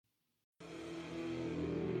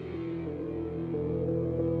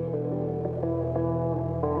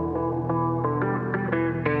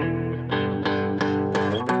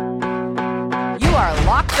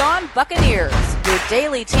Buccaneers, your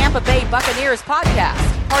daily Tampa Bay Buccaneers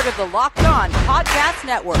podcast, part of the Locked On Podcast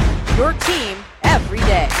Network, your team every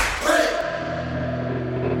day.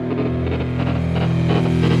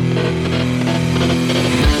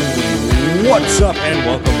 What's up, and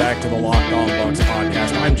welcome back to the Locked On Bucs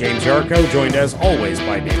podcast. I'm James Yarko, joined as always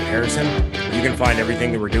by David Harrison. You can find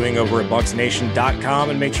everything that we're doing over at BucsNation.com,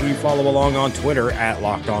 and make sure you follow along on Twitter at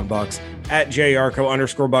Locked On Bucs, at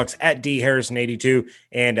JYarko_Bucs, at DHarrison82,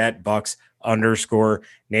 and at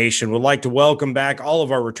Bucs_Nation. Would like to welcome back all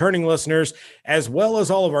of our returning listeners, as well as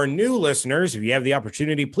all of our new listeners. If you have the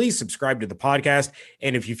opportunity, please subscribe to the podcast.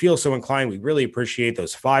 And if you feel so inclined, we really appreciate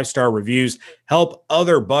those 5-star reviews. Help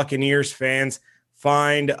other Buccaneers fans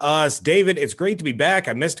find us. David, it's great to be back.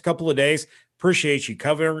 I missed a couple of days. Appreciate you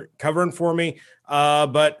covering for me.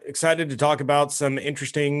 But excited to talk about some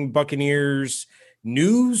interesting Buccaneers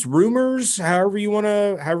news, rumors, however you want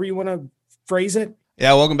to phrase it.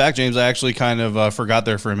 Yeah, welcome back, James. I actually kind of forgot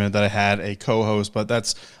there for a minute that I had a co-host, but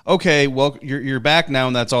that's okay. Well, you're back now,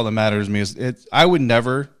 and that's all that matters to me. I would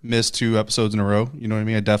never miss 2 episodes in a row. You know what I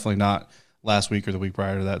mean? I definitely not last week or the week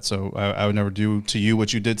prior to that, so I would never do to you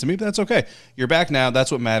what you did to me, but that's okay. You're back now.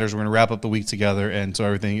 That's what matters. We're going to wrap up the week together, and so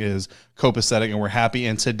everything is copacetic, and we're happy.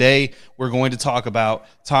 And today we're going to talk about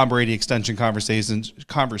Tom Brady extension conversations,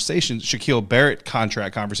 Shaquil Barrett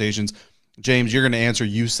contract conversations. James, you're going to answer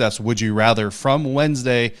Youssef's Would You Rather from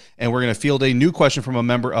Wednesday, and we're going to field a new question from a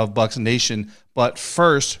member of Bucs Nation. But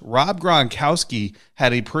first, Rob Gronkowski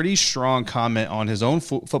had a pretty strong comment on his own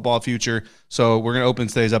football future, so we're going to open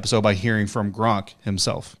today's episode by hearing from Gronk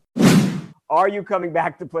himself. Are you coming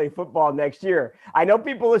back to play football next year? I know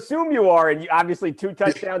people assume you are, and obviously 2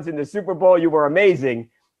 touchdowns in the Super Bowl. You were amazing.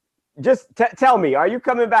 Just tell me, are you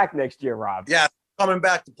coming back next year, Rob? Yeah. Coming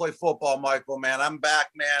back to play football, Michael, man. I'm back,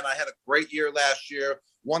 man. I had a great year last year,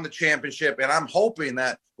 won the championship, and I'm hoping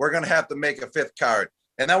that we're going to have to make a 5th card.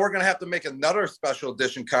 And then we're going to have to make another special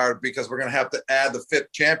edition card because we're going to have to add the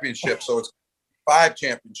 5th championship. So it's 5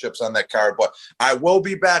 championships on that card. But I will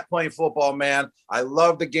be back playing football, man. I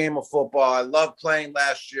love the game of football. I loved playing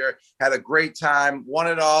last year. Had a great time. Won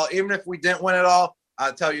it all. Even if we didn't win it all,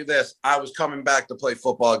 I'll tell you this, I was coming back to play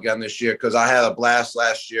football again this year because I had a blast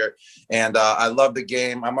last year, and I love the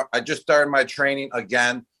game. I just started my training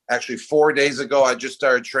again. Actually, 4 days ago, I just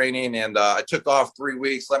started training, and I took off 3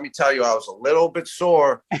 weeks. Let me tell you, I was a little bit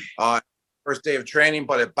sore first day of training,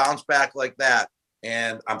 but it bounced back like that,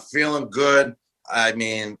 and I'm feeling good. I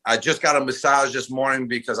mean, I just got a massage this morning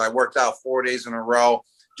because I worked out 4 days in a row,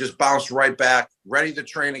 just bounced right back, ready to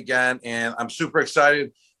train again, and I'm super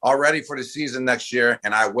excited already for the season next year,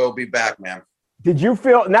 and I will be back, man. Did you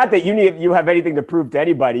feel, not that you have anything to prove to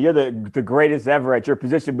anybody, you're the greatest ever at your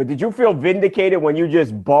position, but did you feel vindicated when you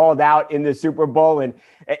just balled out in the Super Bowl? And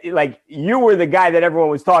like, you were the guy that everyone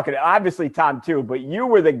was talking to, obviously Tom too, but you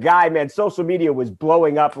were the guy, man. Social media was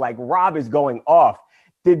blowing up like Rob is going off.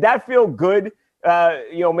 Did that feel good?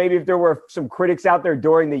 Maybe if there were some critics out there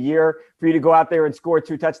during the year for you to go out there and score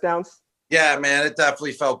 2 touchdowns? Yeah, man, it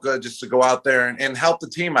definitely felt good just to go out there and help the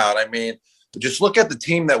team out. I mean, just look at the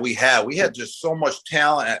team that we had. We had just so much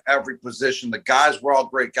talent at every position. The guys were all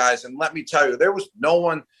great guys. And let me tell you, there was no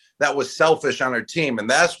one that was selfish on our team. And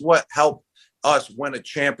that's what helped us win a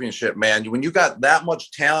championship, man. When you got that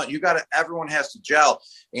much talent, everyone has to gel.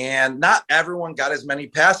 And not everyone got as many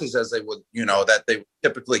passes as they would, that they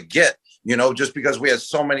typically get. Just because we had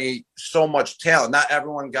so much talent, not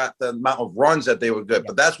everyone got the amount of runs that they were good.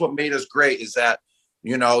 But that's what made us great is that,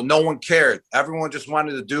 no one cared. Everyone just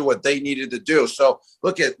wanted to do what they needed to do. So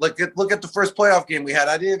look at the first playoff game we had.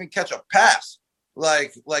 I didn't even catch a pass.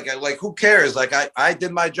 Like who cares? Like I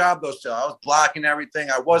did my job those 2. I was blocking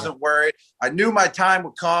everything. I wasn't worried. I knew my time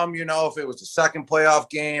would come, if it was the second playoff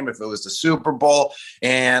game, if it was the Super Bowl,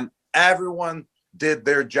 and everyone did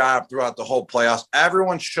their job throughout the whole playoffs.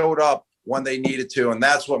 Everyone showed up when they needed to, and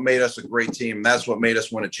that's what made us a great team. That's what made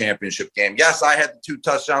us win a championship game. Yes, I had the 2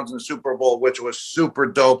 touchdowns in the Super Bowl, which was super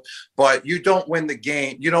dope, but you don't win the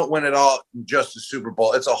game. You don't win it all in just the Super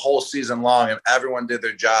Bowl. It's a whole season long, and everyone did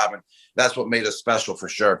their job, and that's what made us special for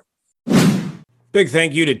sure. Big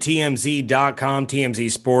thank you to TMZ.com,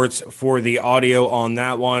 TMZ Sports, for the audio on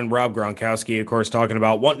that one. Rob Gronkowski, of course, talking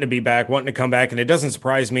about wanting to be back, wanting to come back, and it doesn't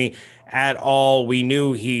surprise me at all. We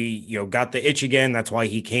knew he, got the itch again. That's why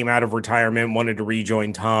he came out of retirement, wanted to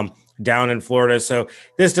rejoin Tom down in Florida. So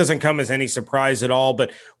this doesn't come as any surprise at all.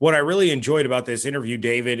 But what I really enjoyed about this interview,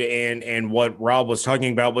 David, and what Rob was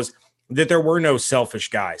talking about was that there were no selfish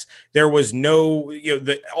guys. There was no,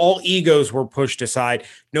 all egos were pushed aside.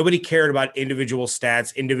 Nobody cared about individual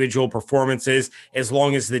stats, individual performances, as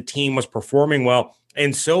long as the team was performing well.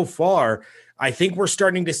 And so far, I think we're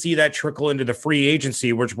starting to see that trickle into the free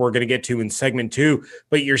agency, which we're going to get to in segment 2.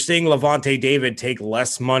 But you're seeing Levante David take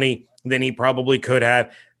less money than he probably could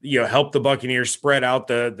have, help the Buccaneers spread out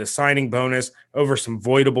the signing bonus over some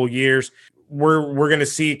voidable years. We're going to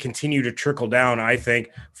see it continue to trickle down, I think,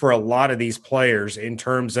 for a lot of these players in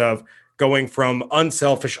terms of going from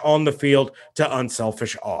unselfish on the field to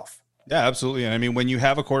unselfish off. Yeah, absolutely. And I mean, when you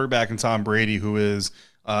have a quarterback in Tom Brady who is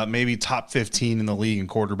maybe top 15 in the league in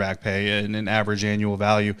quarterback pay and an average annual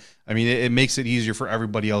value, I mean, it makes it easier for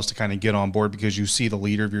everybody else to kind of get on board because you see the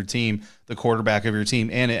leader of your team, the quarterback of your team,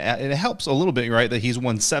 and it helps a little bit, right, that he's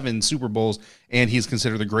won 7 Super Bowls and he's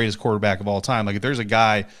considered the greatest quarterback of all time. Like, if there's a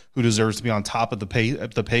guy who deserves to be on top of the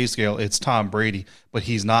pay scale, it's Tom Brady, but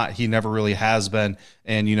he's not. He never really has been.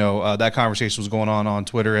 And, that conversation was going on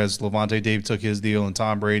Twitter as Levante David took his deal and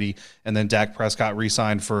Tom Brady, and then Dak Prescott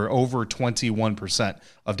re-signed for over 21%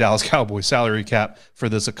 of Dallas Cowboys salary cap for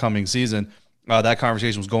this upcoming season. That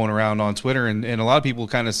conversation was going around on Twitter, and a lot of people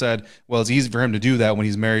kind of said, well, it's easy for him to do that when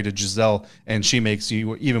he's married to Giselle and she makes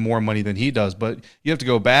even more money than he does. But you have to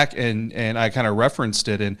go back, and I kind of referenced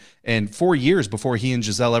it, and 4 years before he and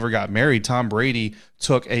Giselle ever got married, Tom Brady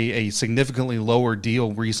took a significantly lower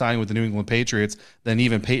deal re-signing with the New England Patriots than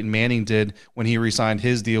even Peyton Manning did when he re-signed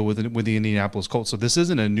his deal with the Indianapolis Colts. So this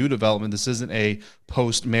isn't a new development. This isn't a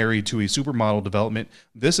post-married to a supermodel development.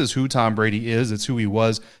 This is who Tom Brady is. It's who he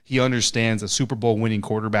was. He understands that Super Bowl winning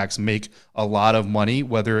quarterbacks make a lot of money,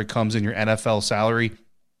 whether it comes in your NFL salary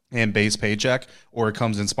and base paycheck, or it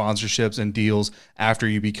comes in sponsorships and deals after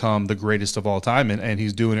you become the greatest of all time. And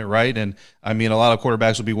he's doing it right. And I mean, a lot of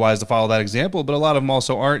quarterbacks would be wise to follow that example, but a lot of them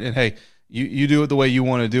also aren't. And hey, you do it the way you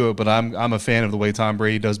want to do it. But I'm a fan of the way Tom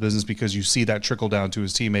Brady does business because you see that trickle down to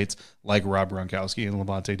his teammates like Rob Gronkowski and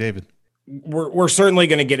Levante David. We're certainly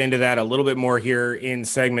going to get into that a little bit more here in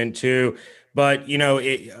segment 2. But,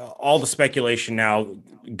 all the speculation now,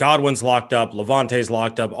 Godwin's locked up, Levante's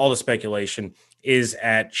locked up, all the speculation is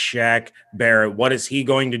at Shaq Barrett. What is he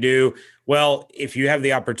going to do? Well, if you have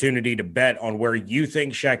the opportunity to bet on where you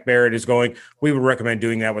think Shaq Barrett is going, we would recommend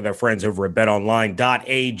doing that with our friends over at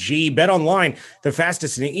betonline.ag. BetOnline, the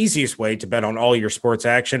fastest and easiest way to bet on all your sports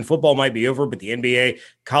action. Football might be over, but the NBA,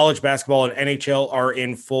 college basketball, and NHL are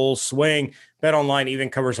in full swing. BetOnline even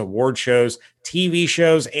covers award shows, TV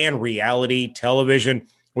shows, and reality television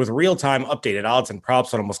with real-time updated odds and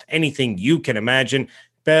props on almost anything you can imagine.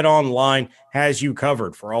 BetOnline has you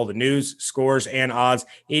covered for all the news, scores, and odds.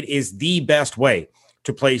 It is the best way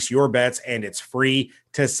to place your bets, and it's free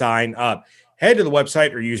to sign up. Head to the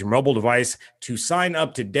website or use your mobile device to sign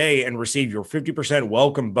up today and receive your 50%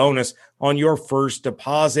 welcome bonus on your first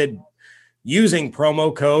deposit using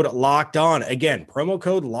promo code Locked On. Again, promo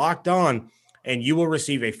code Locked On, and you will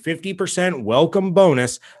receive a 50% welcome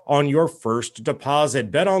bonus on your first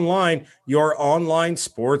deposit. BetOnline, your online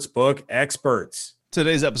sportsbook experts.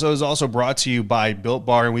 Today's episode is also brought to you by Built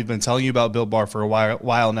Bar, and we've been telling you about Built Bar for a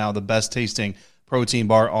while now, the best tasting protein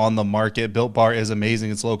bar on the market. Built Bar is amazing.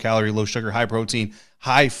 It's low calorie, low sugar, high protein,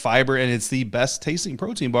 high fiber, and it's the best tasting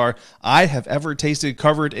protein bar I have ever tasted,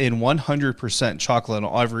 covered in 100% chocolate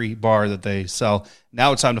on every bar that they sell.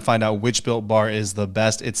 Now it's time to find out which Built Bar is the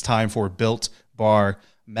best. It's time for Built Bar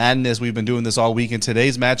Madness. We've been doing this all week, and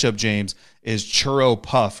today's matchup, James, is Churro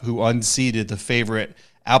Puff, who unseated the favorite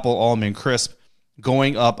Apple Almond Crisp,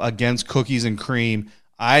 going up against Cookies and Cream.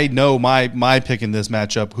 I know my pick in this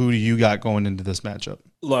matchup. Who do you got going into this matchup?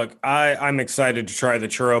 Look, I'm excited to try the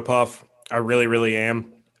Churro Puff. I really, really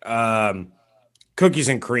am. Cookies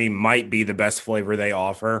and Cream might be the best flavor they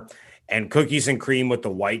offer. And Cookies and Cream with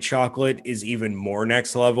the white chocolate is even more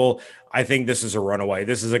next level. I think this is a runaway.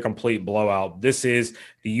 This is a complete blowout. This is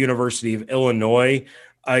the University of Illinois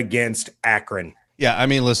against Akron. Yeah, I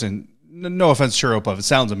mean, listen, no offense, Churro Puff. It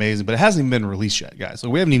sounds amazing, but it hasn't even been released yet, guys. So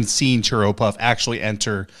we haven't even seen Churro Puff actually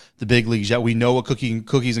enter the big leagues yet. We know what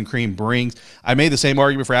Cookies and Cream brings. I made the same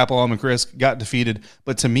argument for Apple Almond Crisp, got defeated.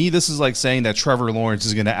 But to me, this is like saying that Trevor Lawrence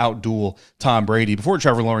is going to outduel Tom Brady before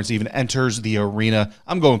Trevor Lawrence even enters the arena.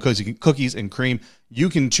 I'm going Cookies and Cream. You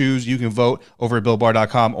can choose. You can vote over at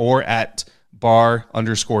BuiltBar.com or at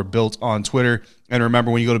bar_built on Twitter. And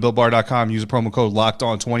remember, when you go to BuiltBar.com, use the promo code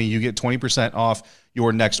LOCKEDON20. You get 20% off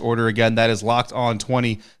your next order. Again, that is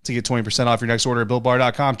LOCKEDON20 to get 20% off your next order at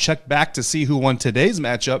BuiltBar.com. Check back to see who won today's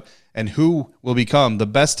matchup and who will become the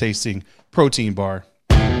best tasting protein bar.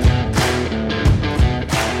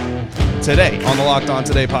 Today on the Locked On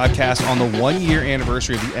Today podcast, on the 1-year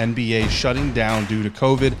anniversary of the NBA shutting down due to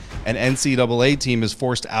COVID, an NCAA team is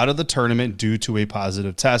forced out of the tournament due to a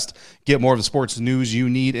positive test. Get more of the sports news you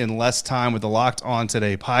need in less time with the Locked On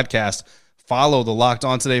Today podcast. Follow the Locked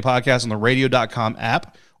On Today podcast on the radio.com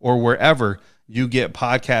app or wherever you get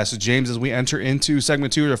podcasts. James, as we enter into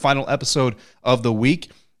segment 2, the final episode of the week,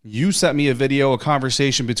 you sent me a video, a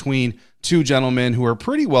conversation between two gentlemen who are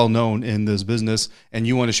pretty well known in this business, and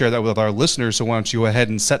you want to share that with our listeners. So why don't you go ahead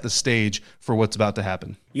and set the stage for what's about to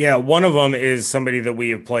happen? Yeah, one of them is somebody that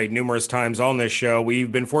we have played numerous times on this show.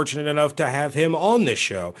 We've been fortunate enough to have him on this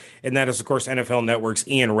show, and that is, of course, NFL Network's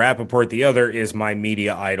Ian Rappaport. The other is my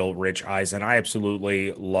media idol, Rich Eisen. I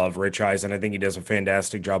absolutely love Rich Eisen. I think he does a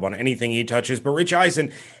fantastic job on anything he touches, but Rich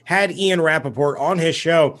Eisen had Ian Rappaport on his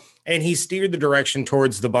show, and he steered the direction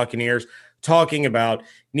towards the Buccaneers, talking about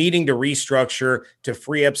needing to restructure to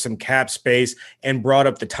free up some cap space, and brought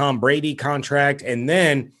up the Tom Brady contract. And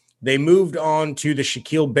then they moved on to the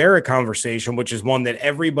Shaquil Barrett conversation, which is one that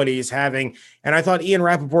everybody is having. And I thought Ian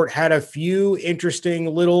Rappaport had a few interesting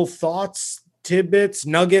little thoughts, tidbits,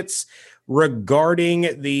 nuggets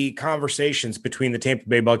regarding the conversations between the Tampa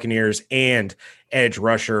Bay Buccaneers and edge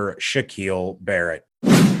rusher Shaquil Barrett.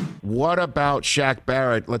 What about Shaq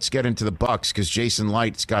Barrett? Let's get into the Bucs, because Jason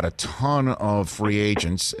Light's got a ton of free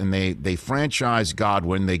agents, and they franchise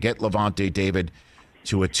Godwin. They get Levante David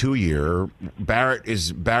to a 2-year.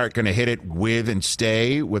 Is Barrett going to hit it with and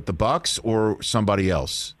stay with the Bucs or somebody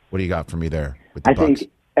else? What do you got for me there with the Bucs? I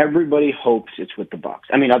think everybody hopes it's with the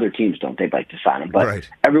Bucs. I mean, other teams don't. They'd like to sign him, but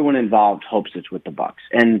Everyone involved hopes it's with the Bucs.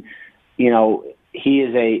 And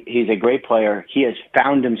he's a great player. He has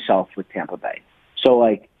found himself with Tampa Bay. So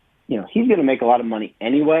he's going to make a lot of money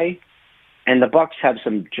anyway, and the Bucs have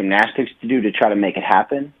some gymnastics to do to try to make it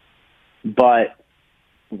happen. But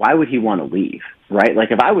why would he want to leave, right?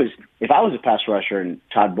 Like if I was a pass rusher and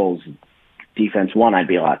Todd Bowles' defense, one, I'd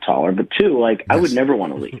be a lot taller, but two, I would never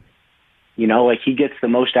want to leave. He gets the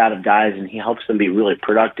most out of guys and he helps them be really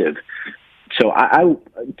productive. So I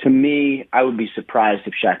would be surprised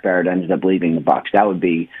if Shaq Barrett ended up leaving the Bucs. That would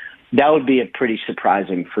be a pretty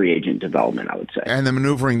surprising free agent development, I would say. And the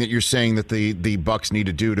maneuvering that you're saying that the Bucs need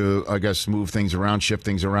to do to, I guess, move things around, shift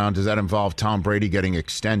things around, does that involve Tom Brady getting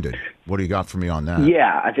extended? What do you got for me on that?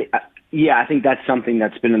 Yeah, I think that's something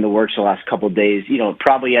that's been in the works the last couple of days. It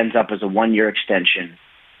probably ends up as a 1-year extension,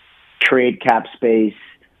 trade cap space,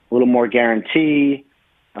 a little more guarantee,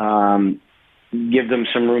 give them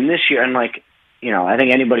some room this year. And I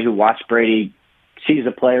think anybody who watched Brady sees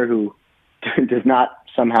a player who does not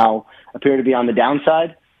somehow appear to be on the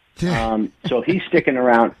downside. So if he's sticking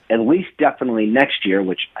around at least definitely next year,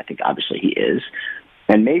 which I think obviously he is,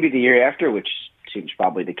 and maybe the year after, which seems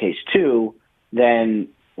probably the case too, then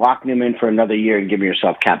locking him in for another year and giving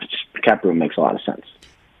yourself cap room makes a lot of sense.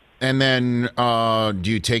 And then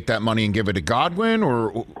do you take that money and give it to Godwin?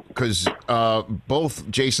 Or because both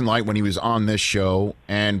Jason Light, when he was on this show,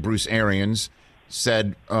 and Bruce Arians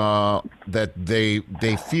said that they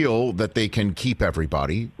feel that they can keep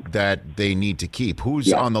everybody that they need to keep.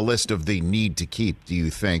 Who's on the list of the need to keep, do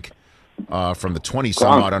you think, from the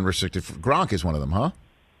 20-some-odd unrestricted? Gronk is one of them, huh?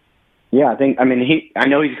 Yeah, I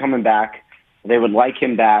know he's coming back. They would like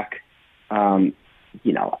him back. I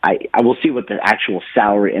will see what the actual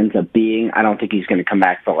salary ends up being. I don't think he's going to come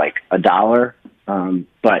back for $1.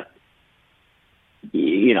 But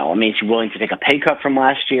he's willing to take a pay cut from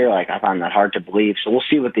last year. I find that hard to believe. So we'll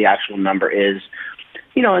see what the actual number is.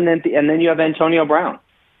 And then you have Antonio Brown,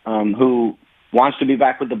 who wants to be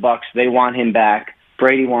back with the Bucs. They want him back.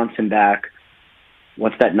 Brady wants him back.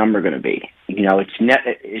 What's that number going to be?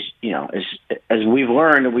 As we've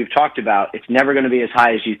learned and we've talked about, it's never going to be as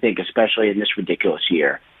high as you think, especially in this ridiculous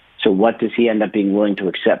year. So what does he end up being willing to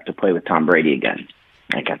accept to play with Tom Brady again?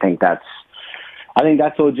 I think that's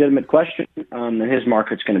a legitimate question, and his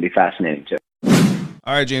market's going to be fascinating too.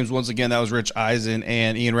 All right, James, once again, that was Rich Eisen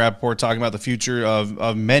and Ian Rappaport talking about the future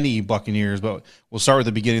of many Buccaneers, but we'll start with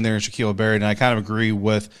the beginning there in Shaquil Barrett, and I kind of agree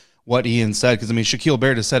with what Ian said, because, Shaquil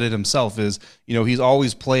Barrett has said it himself, is, he's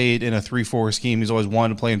always played in a 3-4 scheme. He's always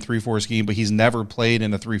wanted to play in 3-4 scheme, but he's never played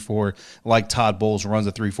in a 3-4 like Todd Bowles runs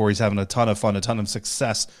a 3-4. He's having a ton of fun, a ton of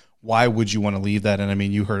success. Why would you want to leave that?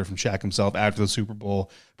 And you heard it from Shaq himself after the Super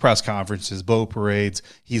Bowl press conferences, boat parades.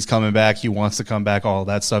 He's coming back. He wants to come back, all of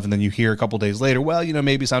that stuff. And then you hear a couple days later, well,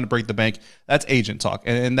 maybe it's time to break the bank. That's agent talk.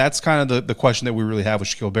 And that's kind of the question that we really have with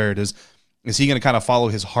Shaquil Barrett is he going to kind of follow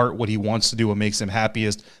his heart, what he wants to do, what makes him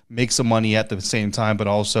happiest, make some money at the same time, but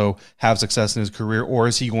also have success in his career? Or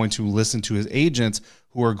is he going to listen to his agents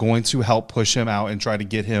who are going to help push him out and try to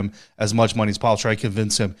get him as much money as possible, try to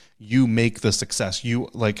convince him, you make the success. You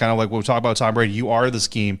kind of like what we talk about Tom Brady, you are the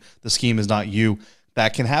scheme. The scheme is not you.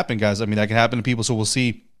 That can happen, guys. That can happen to people. So we'll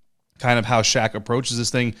see kind of how Shaq approaches this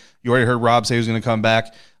thing. You already heard Rob say he was going to come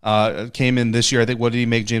back. Came in this year. I think, what did he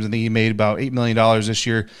make, James? I think he made about $8 million this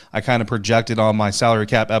year. I kind of projected on my salary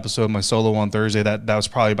cap episode, my solo on Thursday, that was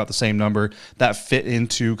probably about the same number. That fit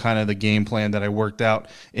into kind of the game plan that I worked out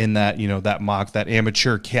in that, that mock, that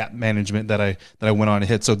amateur cap management that I went on to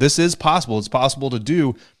hit. So this is possible. It's possible to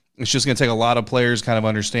do. It's just going to take a lot of players kind of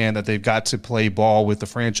understand that they've got to play ball with the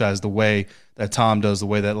franchise the way that Tom does, the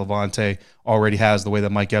way that Levante already has, the way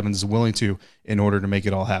that Mike Evans is willing to, in order to make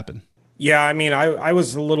it all happen. Yeah, I mean, I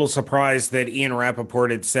was a little surprised that Ian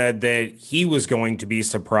Rappaport had said that he was going to be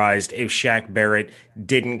surprised if Shaq Barrett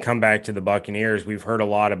didn't come back to the Buccaneers. We've heard a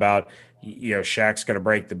lot about, Shaq's going to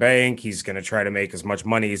break the bank. He's going to try to make as much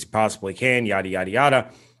money as he possibly can, yada, yada,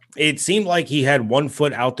 yada. It seemed like he had 1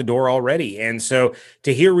 foot out the door already. And so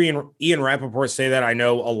to hear Ian Rappaport say that, I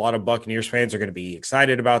know a lot of Buccaneers fans are going to be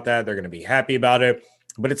excited about that. They're going to be happy about it.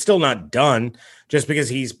 But it's still not done, just because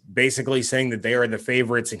he's basically saying that they are the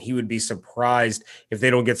favorites and he would be surprised if they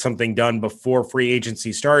don't get something done before free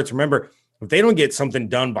agency starts. Remember, if they don't get something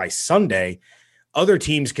done by Sunday, other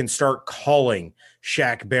teams can start calling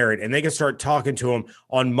Shaq Barrett and they can start talking to him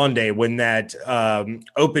on Monday when that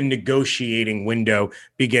open negotiating window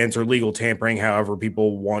begins, or legal tampering, however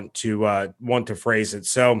people want to phrase it.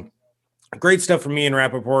 So great stuff from me and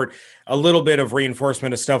Rappaport, a little bit of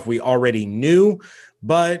reinforcement of stuff we already knew,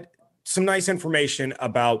 but some nice information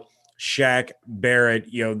about Shaq Barrett.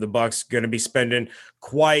 The Bucs going to be spending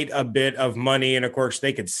quite a bit of money, and of course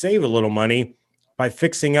they could save a little money by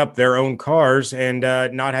fixing up their own cars and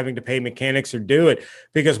not having to pay mechanics or do it,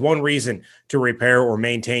 because one reason to repair or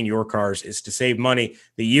maintain your cars is to save money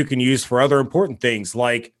that you can use for other important things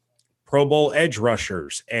like Pro Bowl edge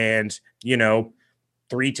rushers and,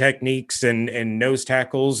 3 techniques and nose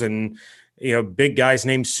tackles and, big guys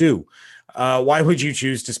named Sue. Why would you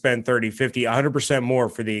choose to spend 30, 50, 100% more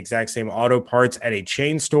for the exact same auto parts at a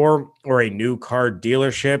chain store or a new car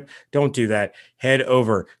dealership? Don't do that. Head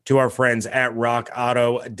over to our friends at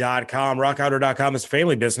rockauto.com. Rockauto.com is a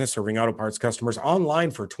family business serving auto parts customers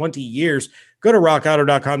online for 20 years. Go to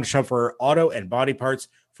rockauto.com to shop for auto and body parts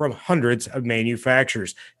from hundreds of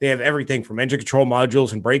manufacturers. They have everything from engine control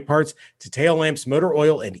modules and brake parts to tail lamps, motor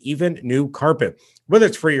oil, and even new carpet. Whether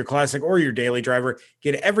it's for your classic or your daily driver,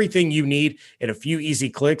 get everything you need in a few easy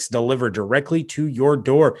clicks delivered directly to your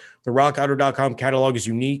door. The rockauto.com catalog is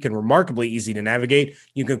unique and remarkably easy to navigate.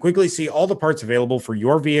 You can quickly see all the parts available for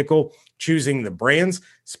your vehicle, choosing the brands,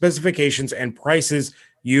 specifications, and prices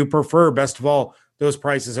you prefer. Best of all, those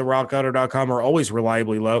prices at rockauto.com are always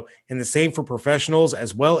reliably low, and the same for professionals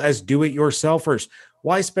as well as do-it-yourselfers.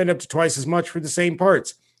 Why spend up to twice as much for the same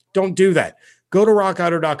parts? Don't do that. Go to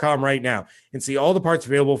rockauto.com right now and see all the parts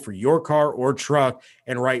available for your car or truck,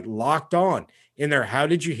 and write Locked On in their How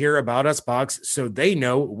Did You Hear About Us box so they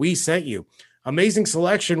know we sent you. Amazing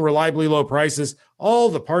selection, reliably low prices, all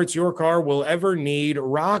the parts your car will ever need.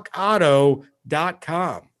 rockauto.com.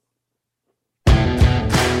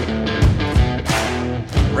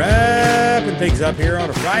 Wrapping things up here on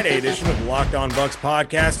a Friday edition of the Locked On Bucs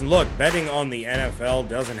podcast. And look, betting on the NFL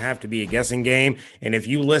doesn't have to be a guessing game. And if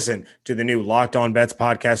you listen to the new Locked On Bets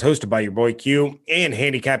podcast hosted by your boy Q and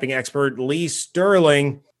handicapping expert Lee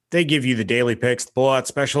Sterling, they give you the daily picks, the blowout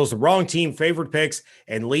specials, the wrong team favorite picks,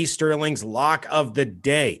 and Lee Sterling's lock of the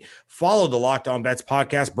day. Follow the Locked On Bets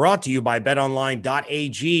podcast, brought to you by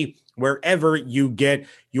betonline.ag, wherever you get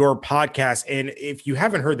your podcasts. And if you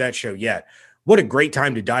haven't heard that show yet, what a great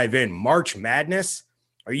time to dive in. March Madness.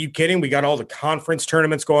 Are you kidding? We got all the conference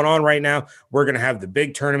tournaments going on right now. We're going to have the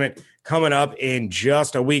big tournament coming up in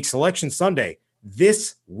just a week. Selection Sunday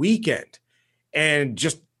this weekend. And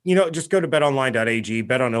just go to betonline.ag,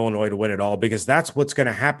 bet on Illinois to win it all, because that's what's going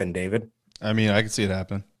to happen, David. I mean, I can see it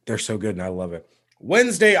happen. They're so good, and I love it.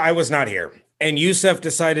 Wednesday, I was not here, and Yusuf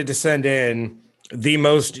decided to send in the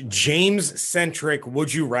most James-centric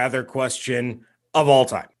would you rather question of all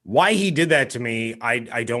time. Why he did that to me,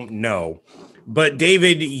 I don't know. But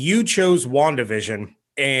David, you chose WandaVision,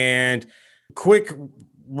 and quick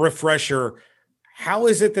refresher, how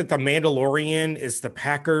is it that The Mandalorian is the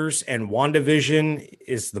Packers and WandaVision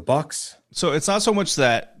is the Bucs? So it's not so much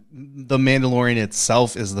that The Mandalorian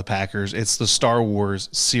itself is the Packers, it's the Star Wars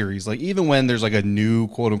series. Like, even when there's like a new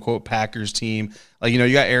quote unquote Packers team, like,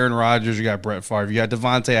 you got Aaron Rodgers, you got Brett Favre, you got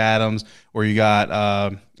Devontae Adams, or you got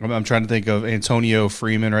I'm trying to think of Antonio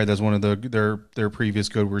Freeman, right? That's one of their previous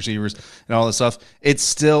good receivers and all this stuff. It's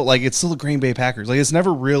still the Green Bay Packers. Like, it's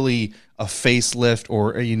never really a facelift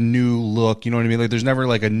or a new look. You know what I mean? Like, there's never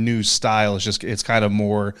like a new style. It's kind of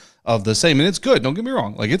more of the same, and it's good. Don't get me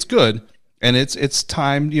wrong. Like, it's good. And it's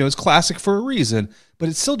time, it's classic for a reason, but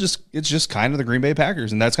it's just kind of the Green Bay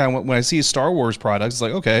Packers. And that's kind of when I see a Star Wars product, it's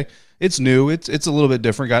like, okay, it's new. It's a little bit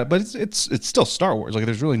different, but it's still Star Wars. Like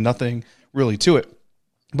there's really nothing really to it.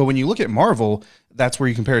 But when you look at Marvel, that's where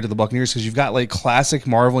you compare it to the Buccaneers, because you've got like classic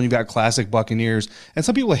Marvel and you've got classic Buccaneers. And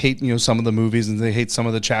some people hate, some of the movies and they hate some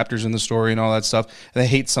of the chapters in the story and all that stuff. And they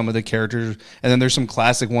hate some of the characters. And then there's some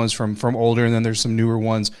classic ones from older, and then there's some newer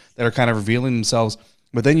ones that are kind of revealing themselves.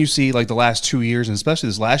 But then you see like the last 2 years, and especially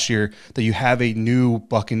this last year, that you have a new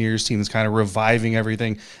Buccaneers team that's kind of reviving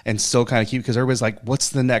everything and still kind of keep, because everybody's like, what's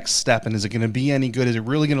the next step? And is it going to be any good? Is it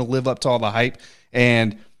really going to live up to all the hype?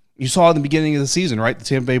 And you saw at the beginning of the season, right? The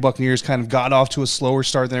Tampa Bay Buccaneers kind of got off to a slower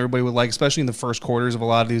start than everybody would like, especially in the first quarters of a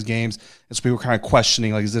lot of these games. And so people were kind of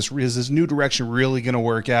questioning, like, is this new direction really going to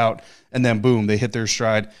work out? And then boom, they hit their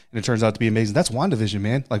stride, and it turns out to be amazing. That's WandaVision,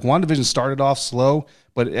 man. Like WandaVision started off slow,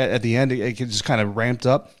 but at the end, it just kind of ramped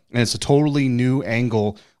up, and it's a totally new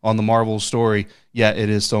angle on the Marvel story. Yet it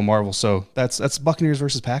is still Marvel. So that's Buccaneers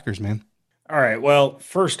versus Packers, man. All right. Well,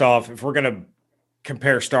 first off, if we're going to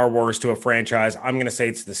compare Star Wars to a franchise, I'm going to say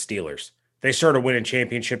it's the Steelers. They started winning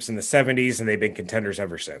championships in the 70s, and they've been contenders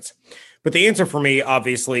ever since. But the answer for me,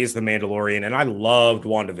 obviously, is The Mandalorian, and I loved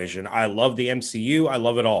WandaVision. I love the MCU. I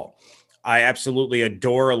love it all. I absolutely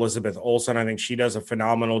adore Elizabeth Olsen. I think she does a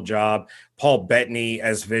phenomenal job. Paul Bettany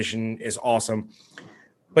as Vision is awesome.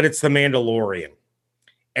 But it's The Mandalorian.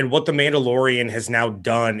 And what The Mandalorian has now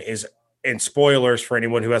done is, and spoilers for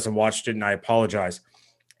anyone who hasn't watched it, and I apologize,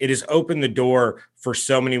 it has opened the door for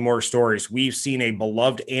so many more stories. We've seen a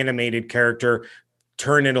beloved animated character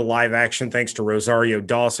turn into live action thanks to Rosario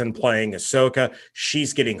Dawson playing Ahsoka.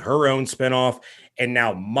 She's getting her own spinoff. And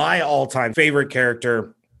now my all-time favorite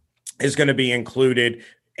character is going to be included.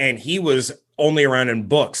 And he was only around in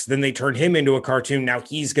books. Then they turned him into a cartoon. Now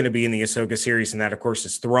he's going to be in the Ahsoka series, and that, of course,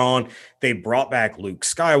 is Thrawn. They brought back Luke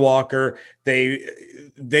Skywalker.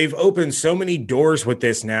 They've opened so many doors with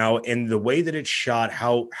this now, and the way that it's shot,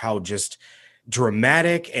 how just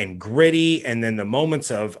dramatic and gritty, and then the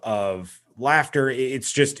moments of laughter.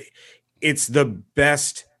 It's the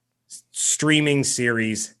best streaming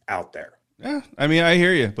series out there. Yeah, I mean, I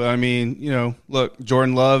hear you, but I mean, look,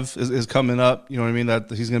 Jordan Love is coming up. You know what I mean? That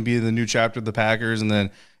he's going to be in the new chapter of the Packers, and then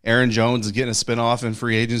Aaron Jones is getting a spinoff in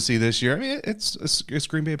free agency this year. I mean, it's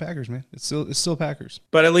Green Bay Packers, man. It's still Packers.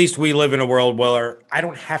 But at least we live in a world where I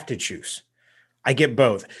don't have to choose. I get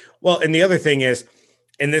both. Well, and the other thing is,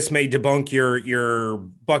 and this may debunk your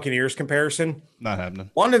Buccaneers comparison. Not happening.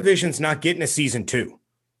 WandaVision's not getting a season 2.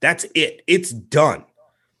 That's it. It's done.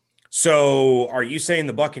 So are you saying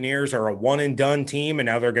the Buccaneers are a one and done team, and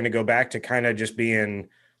now they're going to go back to kind of just being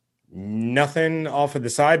nothing off of the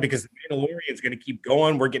side? Because the Mandalorian is going to keep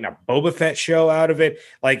going. We're getting a Boba Fett show out of it.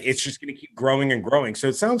 Like, it's just going to keep growing and growing. So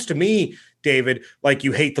it sounds to me, David, like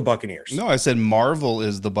you hate the Buccaneers. No, I said Marvel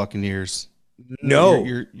is the Buccaneers. No,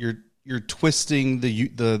 you're twisting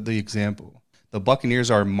the example. The Buccaneers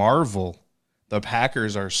are Marvel. The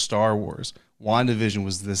Packers are Star Wars. WandaVision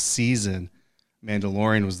was this season.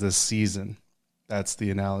 Mandalorian was this season. That's the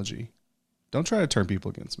analogy. Don't try to turn people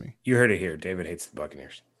against me. You heard it here. David hates the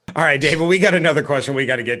Buccaneers. All right, David, we got another question we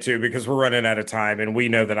got to get to because we're running out of time, and we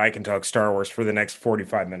know that I can talk Star Wars for the next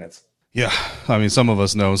 45 minutes. Yeah, I mean, some of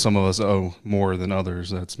us know, some of us owe more than others.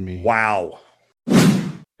 That's me. Wow.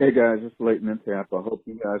 Hey, guys, it's Leighton in Tampa. I hope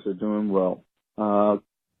you guys are doing well.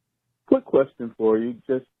 Quick question for you,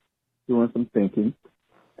 just doing some thinking.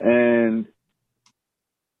 And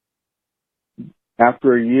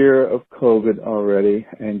after a year of COVID already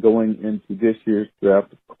and going into this year's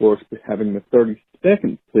draft, of course, having the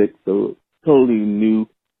 32nd pick, so totally new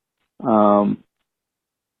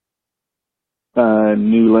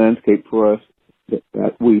new landscape for us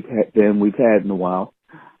that we've had in a while.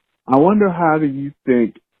 I wonder, how do you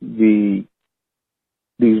think these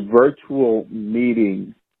virtual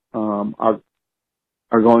meetings are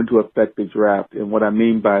going to affect the draft? And what I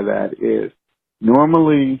mean by that is,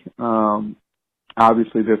 normally,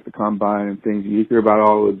 obviously, there's the combine and things. You hear about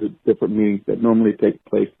all of the different meetings that normally take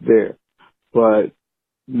place there. But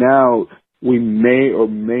now we may or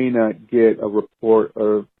may not get a report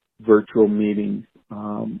of virtual meetings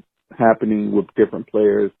happening with different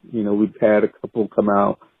players. We've had a couple come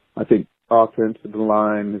out. I think offensive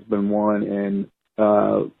line has been one, and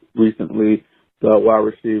recently the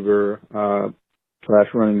wide receiver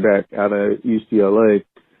 / running back out of UCLA.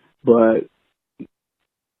 But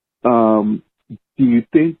do you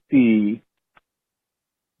think the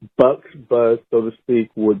Bucks buzz, so to speak,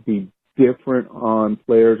 would be different on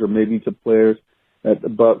players, or maybe to players that the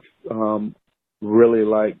Bucks really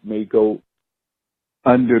like may go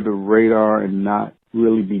under the radar and not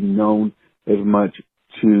really be known as much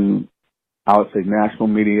to I would say national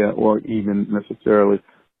media or even necessarily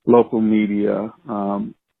local media.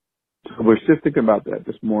 So we're just thinking about that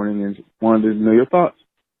this morning and wanted to know your thoughts.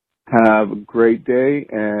 Have a great day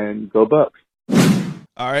and go Bucks.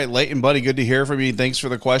 All right, Leighton, buddy, good to hear from you. Thanks for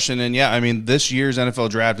the question. And yeah, I mean, this year's NFL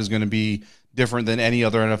draft is going to be different than any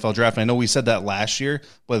other NFL draft. And I know we said that last year,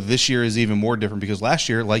 but this year is even more different because last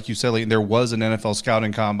year, like you said, Leighton, there was an NFL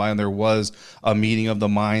scouting combine. There was a meeting of the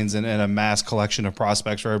minds and a mass collection of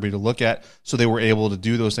prospects for everybody to look at. So they were able to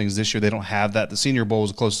do those things. This year, they don't have that. The Senior Bowl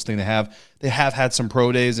was the closest thing they have. They have had some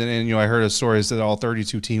pro days. And you know, I heard a story that all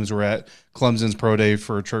 32 teams were at Clemson's pro day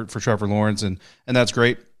for Trevor Lawrence. And that's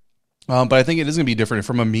great. But I think it is going to be different.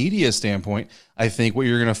 From a media standpoint, I think what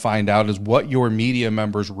you're going to find out is what your media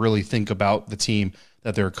members really think about the team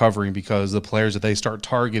that they're covering, because the players that they start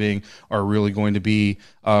targeting are really going to be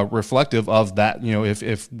reflective of that. You know,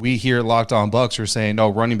 if we here Locked On Bucks are saying, oh,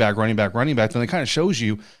 running back, then it kind of shows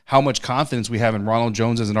you how much confidence we have in Ronald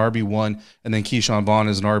Jones as an RB1 and then Keyshawn Vaughn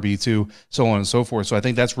as an RB2, so on and so forth. So I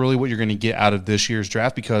think that's really what you're going to get out of this year's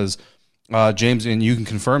draft, because James, and you can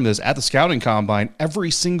confirm this, at the scouting combine, every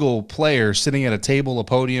single player sitting at a table, a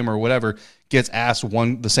podium, or whatever gets asked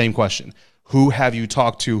the same question. Who have you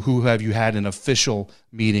talked to? Who have you had an official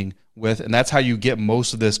meeting with? And that's how you get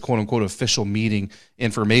most of this quote-unquote official meeting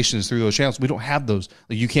information, is through those channels. We don't have those.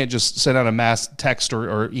 Like, you can't just send out a mass text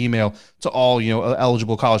or email to all, you know,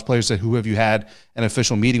 eligible college players, say, who have you had an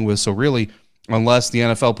official meeting with? So really, unless the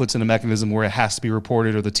NFL puts in a mechanism where it has to be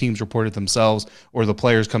reported, or the teams report it themselves, or the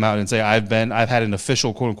players come out and say, I've had an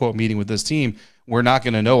official quote unquote meeting with this team, we're not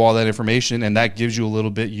going to know all that information. And that gives you a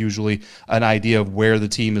little bit, usually, an idea of where the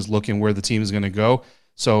team is looking, where the team is going to go.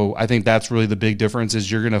 So I think that's really the big difference,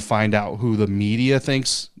 is you're going to find out who the media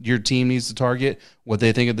thinks your team needs to target, what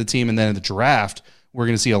they think of the team. And then in the draft, we're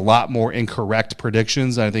going to see a lot more incorrect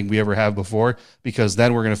predictions than I think we ever have before, because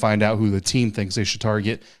then we're going to find out who the team thinks they should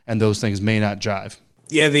target, and those things may not jive.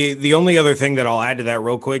 Yeah, the only other thing that I'll add to that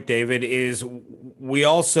real quick, David, is we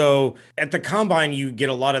also, at the combine, you get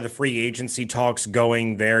a lot of the free agency talks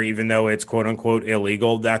going there, even though it's quote unquote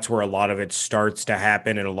illegal. That's where a lot of it starts to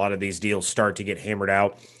happen, and a lot of these deals start to get hammered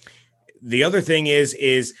out. The other thing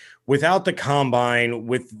is without the combine,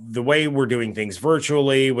 with the way we're doing things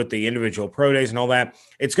virtually, with the individual pro days and all that,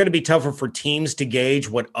 it's going to be tougher for teams to gauge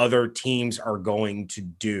what other teams are going to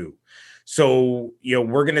do. So, you know,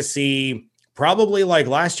 we're going to see, probably like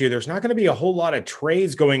last year, there's not going to be a whole lot of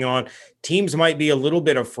trades going on. Teams might be a little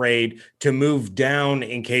bit afraid to move down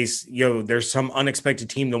in case, you know, there's some unexpected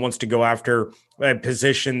team that wants to go after a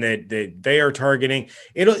position that they are targeting.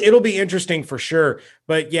 It'll be interesting for sure.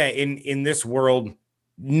 But yeah, in this world,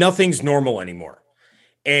 nothing's normal anymore.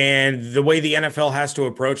 And the way the NFL has to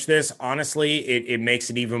approach this, honestly, it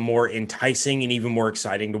makes it even more enticing and even more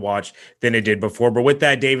exciting to watch than it did before. But with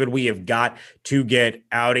that, David, we have got to get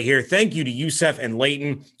out of here. Thank you to Yusef and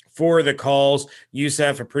Leighton for the calls.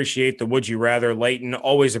 Yusef, appreciate the would you rather. Leighton,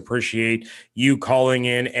 always appreciate you calling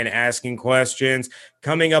in and asking questions.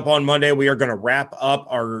 Coming up on Monday, we are going to wrap up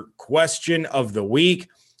our question of the week,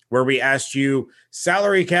 where we asked you,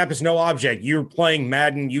 salary cap is no object. You're playing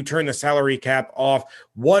Madden. You turn the salary cap off.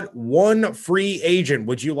 What one free agent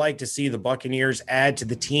would you like to see the Buccaneers add to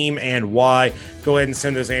the team, and why? Go ahead and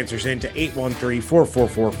send those answers in to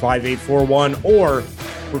 813-444-5841, or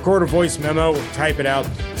record a voice memo, type it out,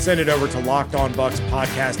 send it over to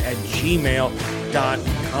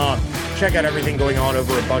lockedonbuckspodcast@gmail.com. Check out everything going on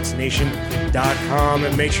over at bucksnation.com,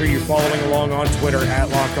 and make sure you're following along on Twitter at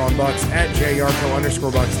LockedOnBucks, at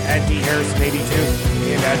JYarko_Bucks, at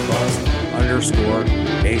DHarrison82, and at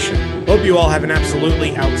Bucks_Nation. Hope you all have an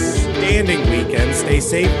absolutely outstanding weekend. Stay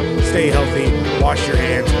safe, stay healthy, wash your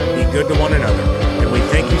hands, be good to one another. And we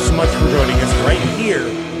thank you so much for joining us right here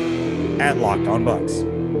at Locked On Bucks.